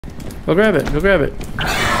Go grab it. Go grab it.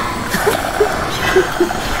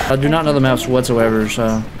 I do not know the maps whatsoever,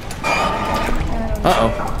 so. Uh-oh.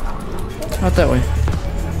 Not that way.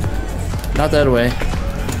 Not that way.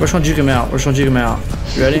 Which one juke him out? Which one juke him out?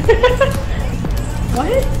 You ready?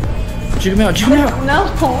 What? Juke him out. Juke him out. No.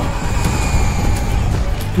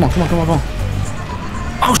 Come on, come on, come on, come on.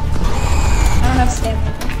 Oh, I don't have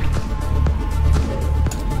stamina.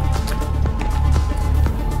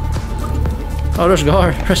 oh, there's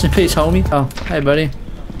Gar. Rest in peace, homie. Oh, hey, buddy.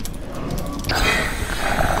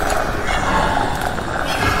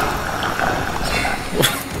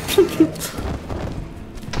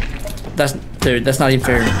 Dude, that's not even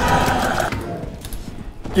fair.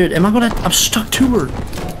 Dude, am I gonna? I'm stuck to her.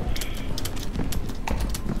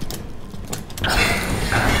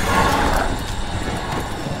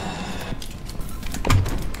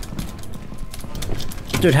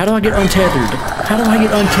 Dude, how do I get untethered? How do I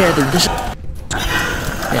get untethered? This. Yeah,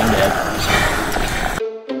 I'm dead.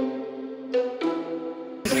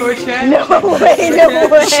 No way, no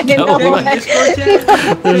way, no way.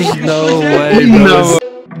 There's no way, bro.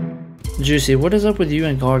 Juicy, what is up with you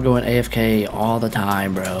and Gar going AFK all the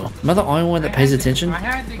time, bro? Am I the only one that pays attention? I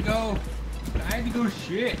had to go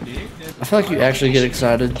shit, dude. I feel like you actually get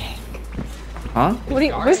excited. Huh?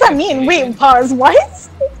 What does that mean? Wait, pause. What?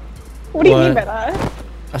 What do you mean by that?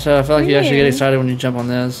 I said I feel like you actually get excited when you jump on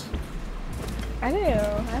this. I do.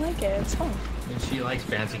 I like it. It's fun. And she likes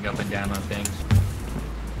bouncing up and down on things.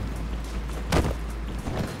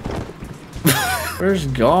 Where's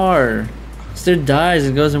Gar? This dude dies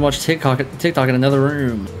and goes and watch TikTok in another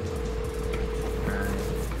room.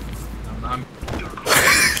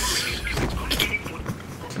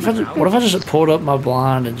 What if I just pulled up my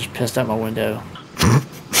blind and just pissed out my window?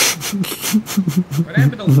 What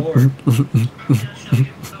happened to Lord?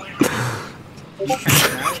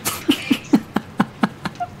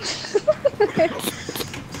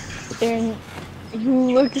 Aaron,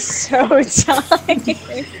 you look so tired.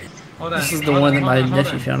 Hold on. This is the one that my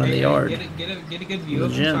nephew found in the yard. Get a good view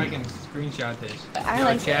of him so I can screenshot this. I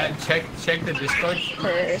like chat. Check the Discord.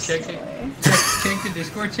 Check the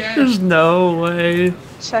Discord chat. There's no way.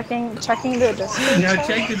 Checking the Discord No, chat?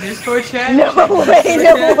 check the Discord chat. No way,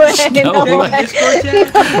 no way, no way. Discord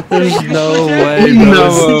chat. There's no way,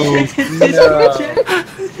 bro.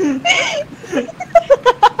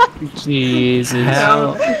 Jesus.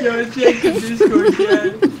 Yo, check the Discord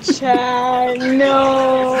chat. Chat,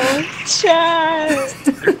 no. Chat.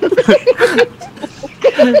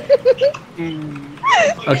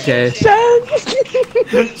 Okay.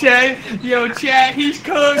 Chat. Yo, chat. He's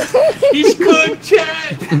cooked. He's cooked,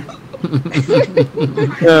 chat.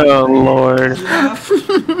 Oh, Lord. Yeah,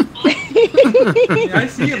 I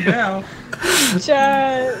see him now.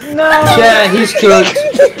 Chat, no. Yeah, he's cooked.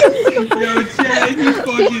 Yo, chat. He's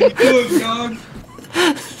fucking cooked, dog.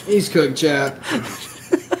 He's cooked, chat.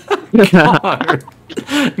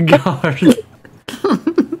 Guard.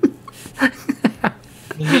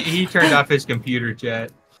 He turned off his computer,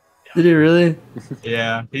 chat. Did he really?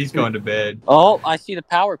 Yeah, he's going to bed. Oh, I see the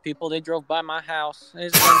power people. They drove by my house.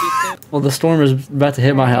 Is it gonna be soon? Well, the storm is about to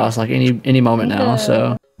hit my house like any moment now,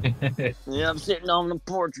 so. Yeah, I'm sitting on the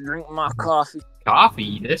porch drinking my coffee.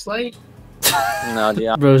 Coffee this late? No,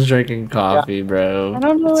 yeah. Bro's drinking coffee, bro. I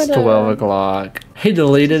don't know It's what 12 o'clock. He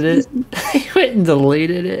deleted it. He went and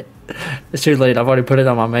deleted it. It's too late. I've already put it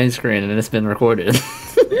on my main screen and it's been recorded.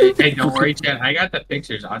 Hey, don't worry, chat. I got the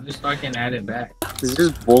pictures. I'll just fucking add it back. Is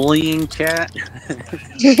this bullying, chat?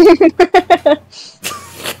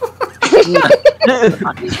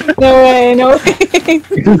 No way, no way.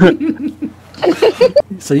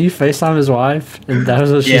 So you FaceTime his wife and that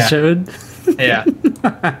was what she showed? Yeah.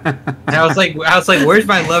 And I was like, where's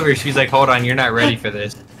my lover? She's like, hold on, you're not ready for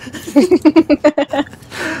this.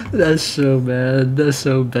 That's so bad. That's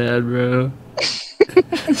so bad, bro.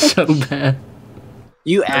 So bad.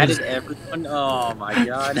 You added everyone? Oh my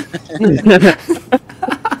god.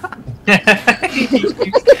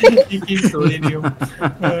 He keeps deleting you.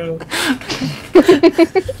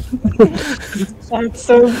 That's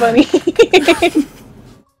so funny.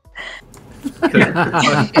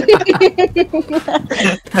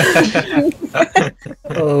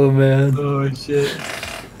 Oh man. Oh shit.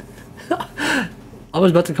 I was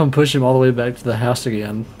about to come push him all the way back to the house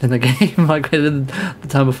again in the game like I did the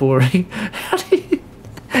time before. How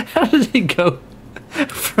did he go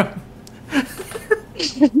from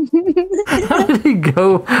how did he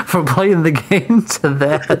go from playing the game to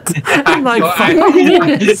that in like 5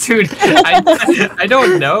 minutes? Dude, I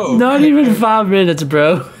don't know. Not even 5 minutes,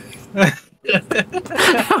 bro.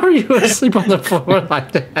 How are you asleep on the floor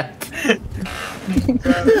like that?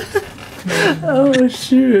 Oh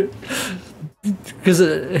shoot! Because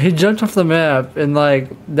he jumped off the map and like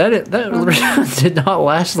that did not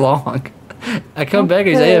last long. I come back,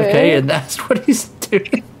 he's AFK, and that's what he's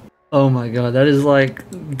doing. Oh my god, that is like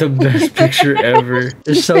the best picture ever.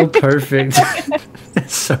 It's so perfect.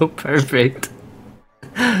 It's so perfect.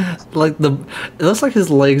 Like it looks like his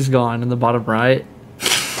leg's gone in the bottom right.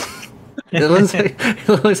 It looks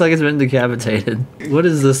like it's been decapitated. What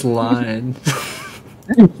is this line?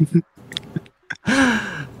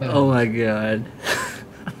 Oh my god.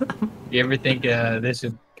 You ever think this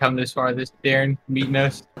would come this far, this Darren meeting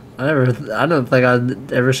us? I don't think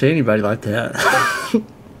I'd ever see anybody like that.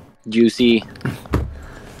 Juicy.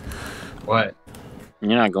 What?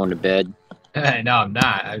 You're not going to bed. No, I'm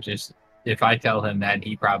not. I'm just, if I tell him that,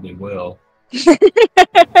 he probably will.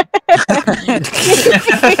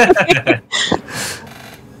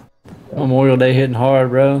 Memorial Day hitting hard,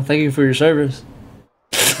 bro. Thank you for your service.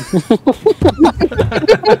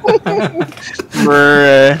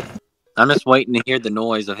 I'm just waiting to hear the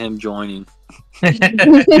noise of him joining.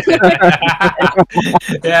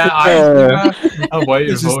 Yeah, I'm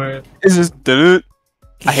waiting for it. It's just dude.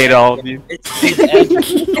 I hate all of you.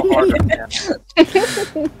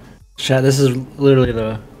 Chat, this is literally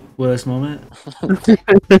the worst moment.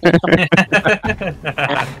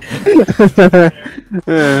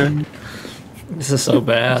 This is so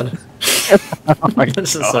bad. Oh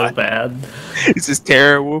This is so bad. This is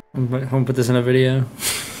terrible. I'm gonna put this in a video.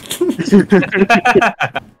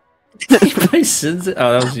 He sends it.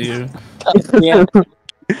 Oh, that was you. Yeah.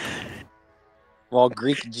 Well,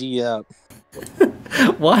 Greek G up.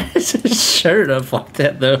 Why is his shirt up like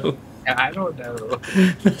that though? I don't know.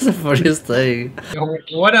 That's the funniest thing. Yo,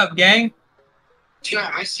 what up, gang?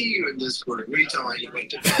 Chat, I see you in Discord. What are you telling me you went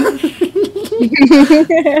to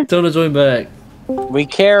bed? Tell him to join back. We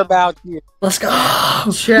care about you. Let's go.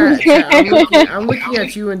 Chat, I'm looking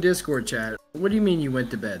at you in Discord, chat. What do you mean you went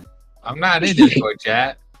to bed? I'm not in Discord,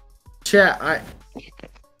 chat. Chat, what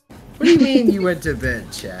do you mean you went to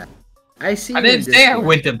bed, chat? I see. I didn't say I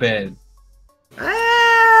went to bed.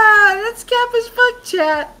 Ah, that's cap as fuck,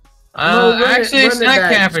 chat. No, Actually, it's run it not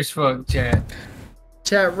back. cap as fuck, chat.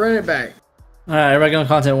 Chat, run it back. Alright, everybody go on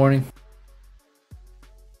content warning.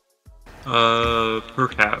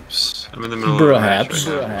 Perhaps. I'm in the middle Perhaps.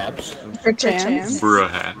 of a match right Perchance. now.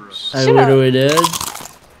 Perhaps. Hey, Shut what up. do we did?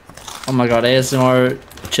 Oh my god, ASMR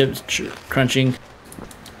chips crunching.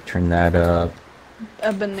 Turn that up,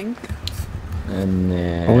 A bending. and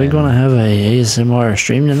then Are we gonna have a ASMR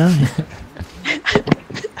stream tonight?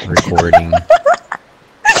 recording,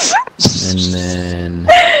 and then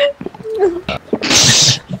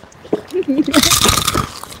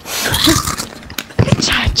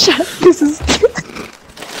Chat, this is.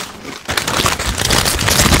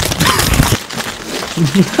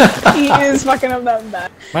 He is fucking up that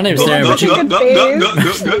bad. My name's Darren, but you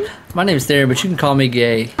my name's Darren, but you can call me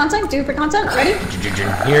gay. Content, do for content, ready?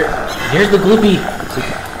 here's the gloopy.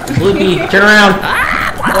 Gloopy, turn around.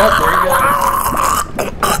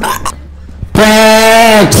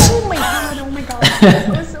 Thanks. Oh my god, oh my god. That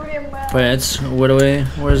was so damn bad. Prince, what do we?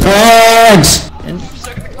 Where's Thanks.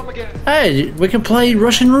 Hey, we can play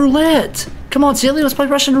Russian roulette. Come on, silly, let's play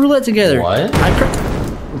Russian roulette together. What?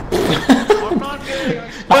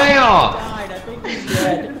 Bam!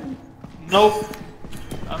 Nope.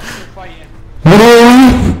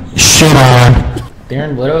 Literally, shit on.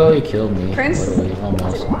 Darren literally killed me. Prince? Literally,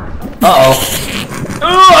 almost. Uh-oh.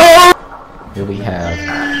 Here we have.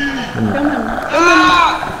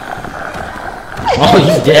 Oh,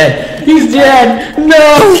 he's dead. He's dead.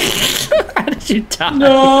 No. How did you die?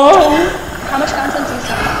 No. How much content do you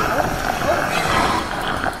have?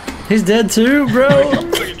 He's dead too, bro.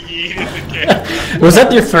 Was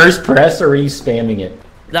that your first press or were you spamming it?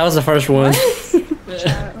 That was the first one.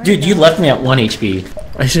 Dude, you left me at 1 HP.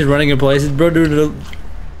 He's just running in places, bro. Dude.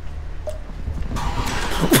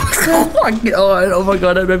 Oh my god! Oh my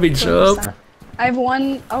god! That made me jump. I have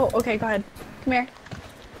one. Oh, okay, go ahead. Come here.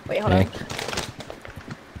 Wait, hold on.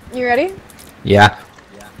 You ready? Yeah.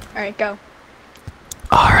 Alright, go.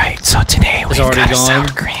 Alright, so today It's already gone. sour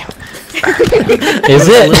cream. Is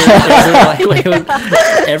it?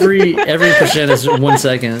 Every percent is 1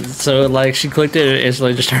 second. So like she clicked it, it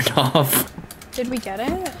instantly just turned off. Did we get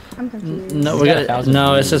it? I'm confused. No, It's we got got 1,000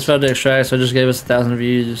 no. It views. says failed to extract, so it just gave us 1,000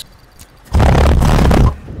 views.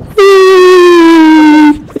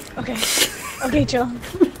 Okay. Okay, chill.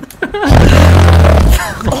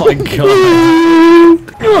 Oh my god!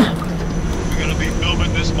 We're gonna be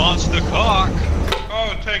filming this monster cock.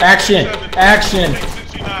 Oh, take Action! 67, Action! take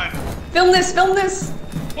 69. Film this, film this!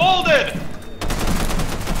 Folded!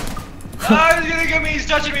 Ah, he's gonna get me. He's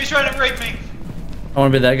touching me. He's trying to rape me. I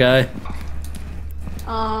want to be that guy.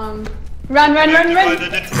 Run, run, run, run!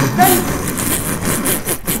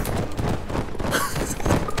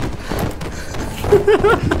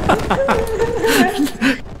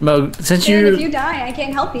 Mo, since Dude, you... if you die, I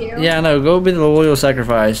can't help you. Yeah, no, go be the loyal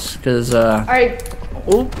sacrifice, because, Alright.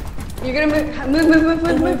 Oh. You're gonna move.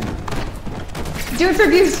 Do it for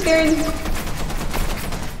views, Darren.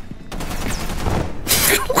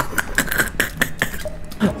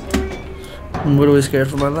 I'm literally scared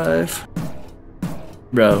for my life.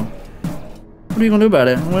 Bro. What are you gonna do about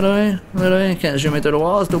it? Literally, can't shoot me through the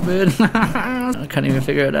wall, stupid. I can't even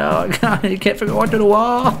figure it out. You can't figure out through the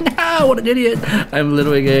wall. No, what an idiot. I'm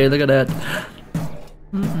literally gay, look at that.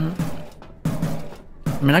 I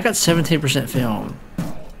mean, I got 17% film.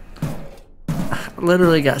 I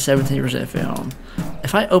literally got 17% film.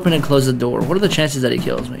 If I open and close the door, what are the chances that he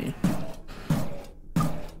kills me?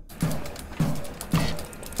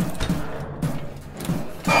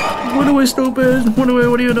 What are we, stupid? What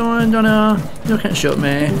are you doing? You can't shoot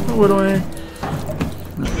me. What are we?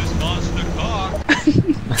 This monster cock.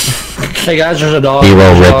 Hey guys, there's a dog.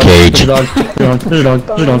 Hero ribcage. There's a dog.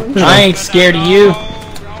 I ain't scared of you.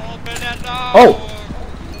 Oh!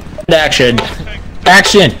 Action!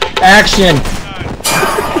 Action! Action!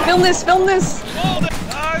 Film this, film this. Hold it.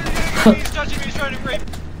 Ah, he's touching me. He's trying to rape me.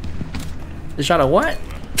 They shot a what?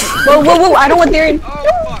 Whoa, whoa, whoa, I don't want Darren. Oh,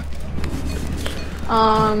 fuck.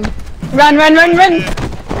 Run, run, run, run.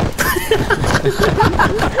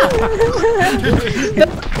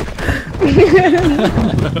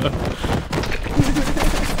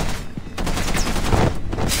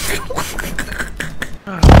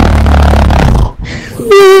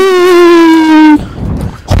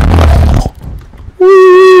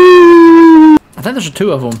 I think there's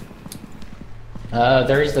two of them.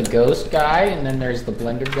 There's the ghost guy, and then there's the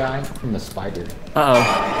blender guy from the spider.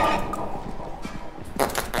 Uh-oh.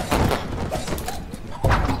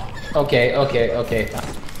 Okay.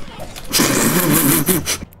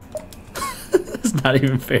 It's not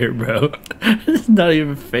even fair, bro. It's not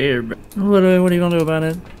even fair, bro. What are you gonna do about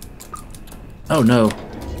it? Oh no.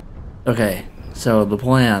 Okay, so the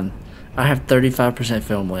plan. I have 35%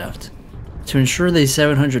 film left. To ensure these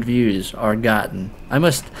 700 views are gotten, I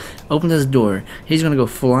must open this door. He's gonna go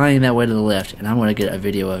flying that way to the left, and I'm gonna get a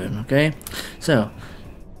video of him, okay? So,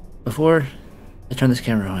 before I turn this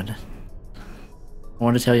camera on, I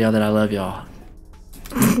want to tell y'all that I love y'all.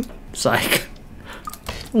 Psych.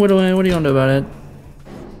 What are you gonna do about it?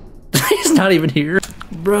 He's not even here.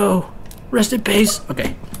 Bro, rest in peace.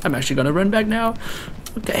 Okay, I'm actually gonna run back now.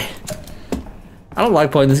 Okay. I don't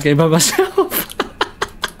like playing this game by myself.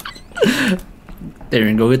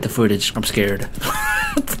 Darren, go get the footage. I'm scared.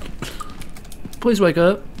 Please wake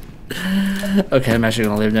up. Okay, I'm actually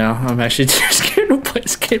gonna leave now. I'm actually too scared to play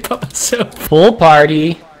this game by myself. Pool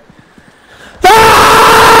party.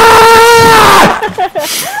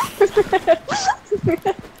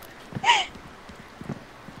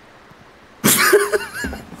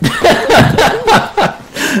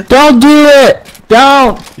 Don't do it!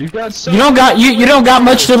 Don't! You don't got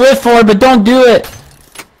much to live for, but don't do it!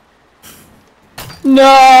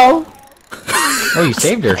 No! Oh, you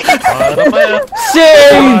saved her. Saved!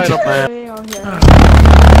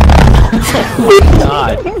 Oh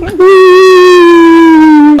god.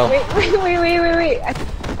 Wait.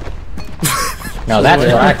 No, that's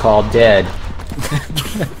what I call dead.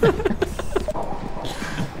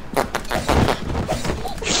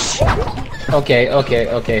 Okay.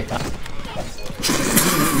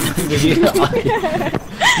 You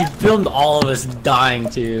filmed all of us dying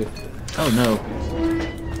too. Oh no.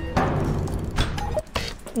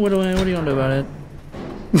 What are you gonna do about it?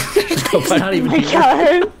 Nope, I'm not even here.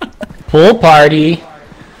 God. Pool party.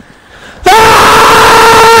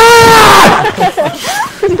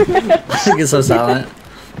 It gets so silent.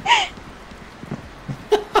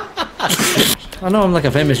 I know I'm like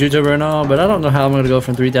a famous YouTuber and all, but I don't know how I'm gonna go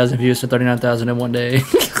from 3,000 views to 39,000 in one day. You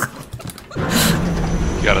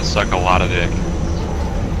gotta suck a lot of dick.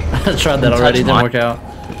 I tried that already, didn't work out.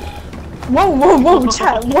 Whoa,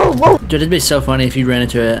 chat, whoa. Dude, it'd be so funny if you ran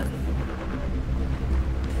into it.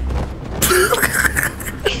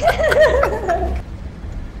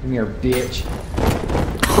 Come here, bitch.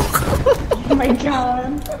 Oh my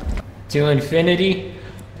god. To infinity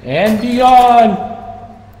and beyond.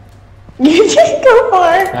 You didn't go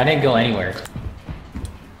far. I didn't go anywhere.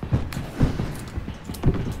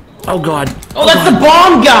 Oh god. Oh, that's the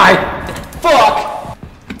bomb guy! Fuck!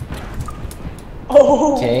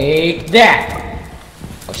 Oh. Take that!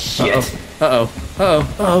 Oh shit. Uh-oh.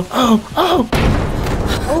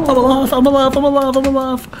 I'm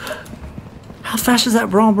alive. How fast is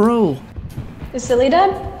that wrong, bro? Is Silly dead?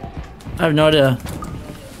 I have no idea.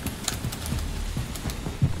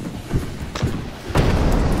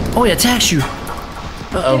 Oh, he attacks you.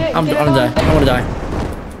 Uh-oh, I'm gonna die. I'm gonna die.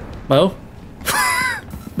 Mo?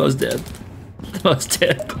 Mo's dead. Mo's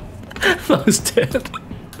dead. Mo's dead.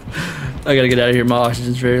 I gotta get out of here. My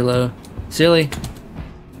oxygen's very low. Silly.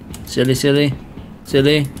 Silly, silly.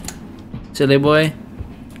 Silly. Silly boy.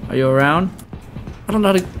 Are you around? I don't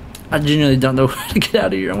know how to... I genuinely don't know how to get out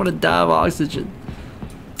of here. I want to die of oxygen.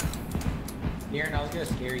 Aaron, I was gonna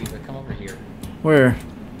scare you, but come over here. Where?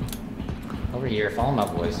 Over here, follow my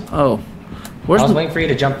voice. Oh. I was waiting for you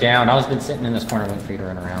to jump down. I was been sitting in this corner waiting for you to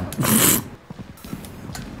run around.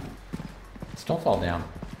 Just don't fall down.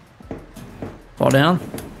 Fall down?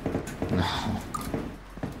 No.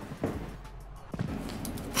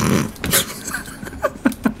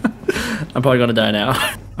 I'm probably gonna die now.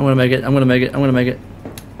 I'm gonna make it. I'm gonna make it. I'm gonna make it.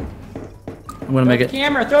 I'm gonna make it.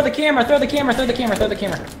 Camera! Throw the camera! Throw the camera! Throw the camera! Throw the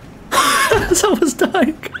camera! Someone's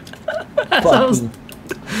dying. Fucking.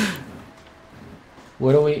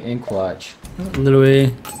 What do we in clutch?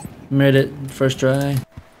 Literally made it first try.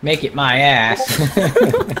 Make it my ass.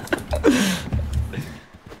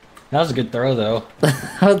 That was a good throw, though.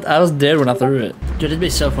 I was dead when I threw it. Dude, it'd be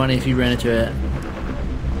so funny if you ran into it.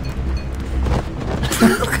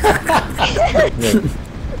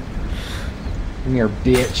 Come here,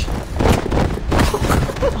 bitch.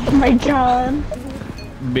 Oh my god.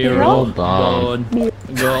 B-roll bomb.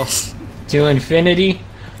 Yes. To infinity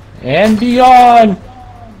and beyond.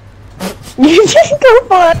 You just go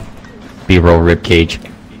for it. B-roll ribcage.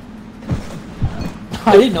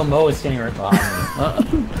 I didn't know Mo was standing right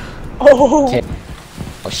behind me. Oh.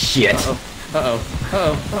 Oh shit. Uh-oh.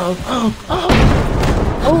 Oh.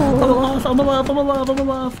 I'm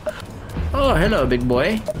alive. Oh, hello, big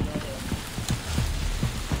boy.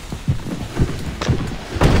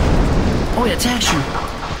 Oh, he attacks you.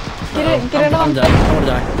 Get it on. I'm done. I wanna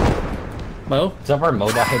die. Mo? Is that where Mo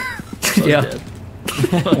died? Yeah. Dead.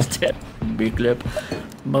 Mo's dead. B-clip.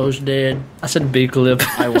 Mo's dead. I said B-clip.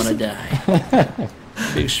 I wanna die.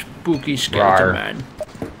 Big spooky skeleton Rawr. man.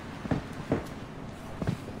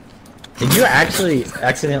 Did you actually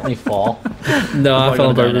accidentally fall? No, I fell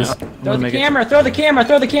on purpose. Throw the camera! Throw the camera!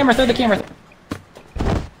 Throw the camera! Throw the camera!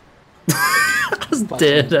 I was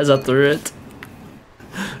dead as I threw it.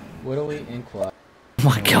 What do we in clutch? Oh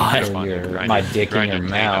my god. My dick in your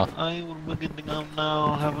mouth. I will be getting up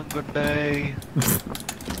now. Have a good day.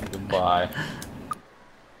 Goodbye.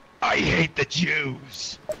 I hate the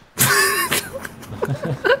Jews.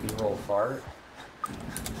 B-roll fart.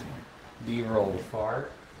 B-roll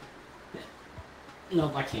fart.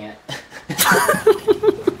 Nope, I can't.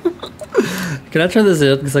 Can I turn this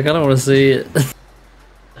in? Because I kind of want to see it.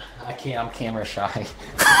 I can't, I'm camera shy.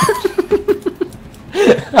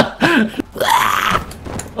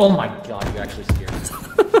 Oh my god, you actually scared me.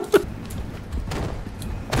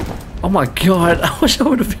 Oh my god, I wish I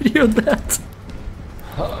would have videoed that.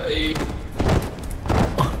 Hi.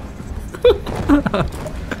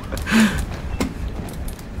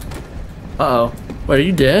 Uh-oh. Wait, are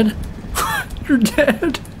you dead? You're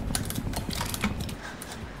dead.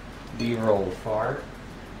 B-roll fart.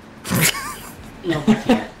 No, I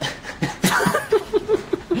can't.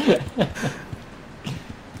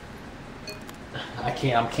 I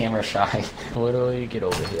can't, I'm camera shy. Literally, get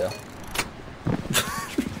over here.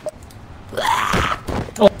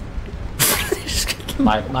 Oh.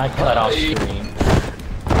 my cut off screen.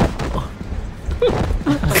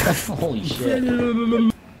 Holy shit.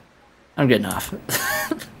 I'm getting off.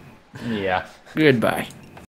 Yeah. Goodbye.